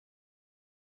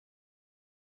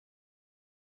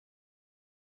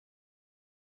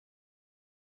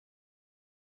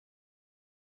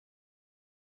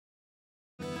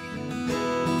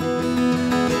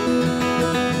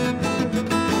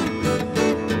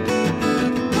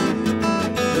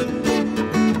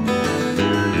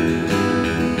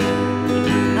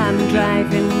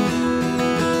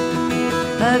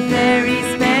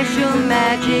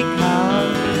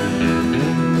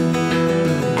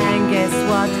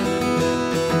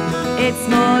It's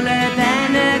smaller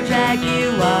than a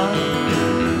Jaguar.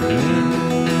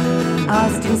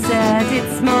 Austin said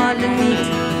it's small and neat,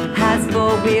 has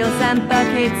 4 wheels and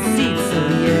bucket seats. Oh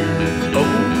yeah,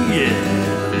 oh yeah.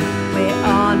 we're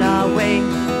on our way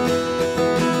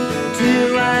to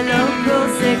a local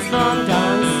sixth form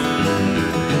dance.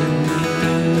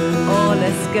 All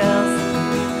us girls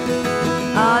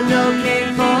are looking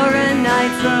for a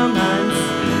night's romance.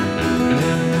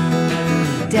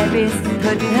 Debbie's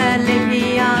putting her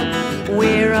lippy on,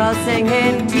 we're all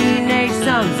singing teenage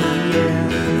songs. Oh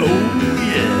yeah, oh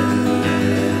yeah.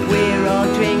 we're all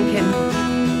drinking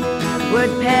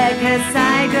woodpecker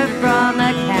cider from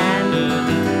a can.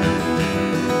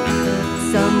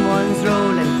 Someone's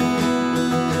rolling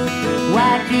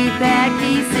wacky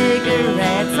packy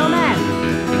cigarettes. Oh man,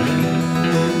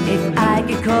 if I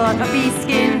get caught or be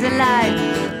skinned alive,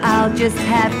 I'll just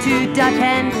have to duck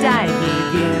and dive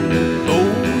with you. Oh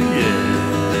yeah.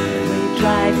 We're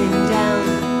driving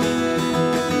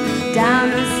down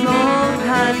a small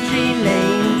country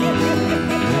lane.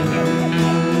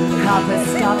 Copper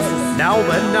stops us. Now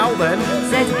then.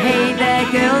 Says, hey there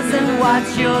girls, and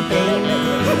what's your name?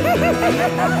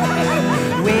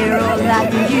 We're all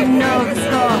laughing, you know the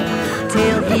score,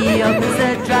 till he opens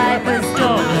the driver's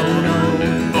door. Oh no,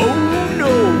 oh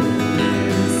no.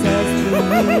 He says to me,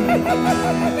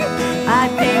 I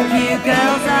think you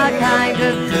girls are kind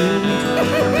of doomed.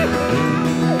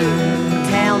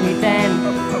 Tell me then,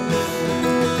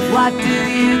 what do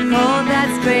you call that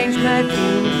strange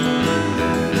perfume?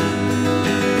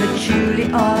 Patchouli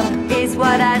oil is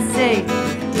what I say.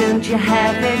 Don't you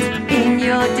have it in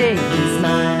your day? He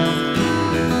smiled,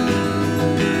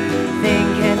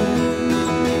 thinking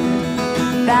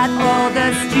about all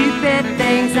the stupid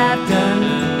things I've done.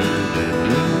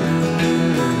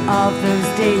 Of those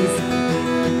days,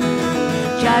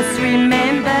 just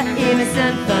remember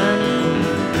innocent fun.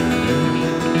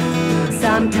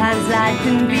 Sometimes life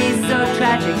can be so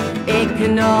tragic, it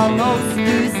can almost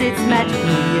lose its magic.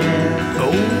 Yeah,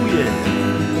 oh yeah.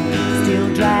 Still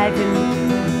driving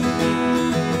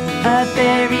a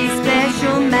very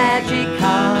special magic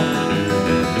car.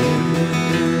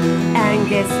 And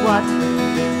guess what?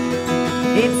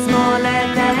 It's smaller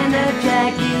than a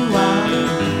Jaguar.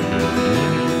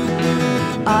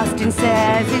 Austin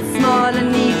says it's small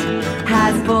and neat,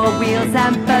 has 4 wheels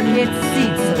and bucket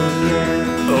seats. Oh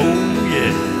yeah, oh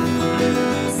yeah.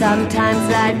 sometimes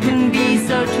life can be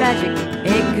so tragic,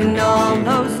 it can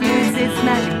almost lose its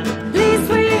magic. At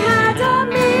least we had a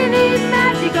mini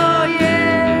magic. Oh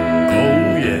yeah,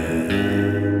 oh yeah.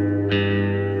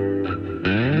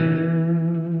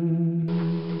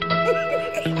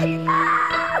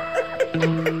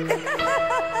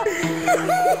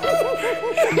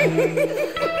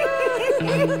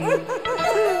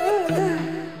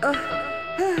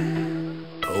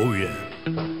 Oh yeah.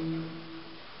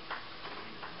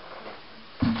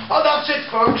 Oh, that's it,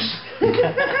 folks.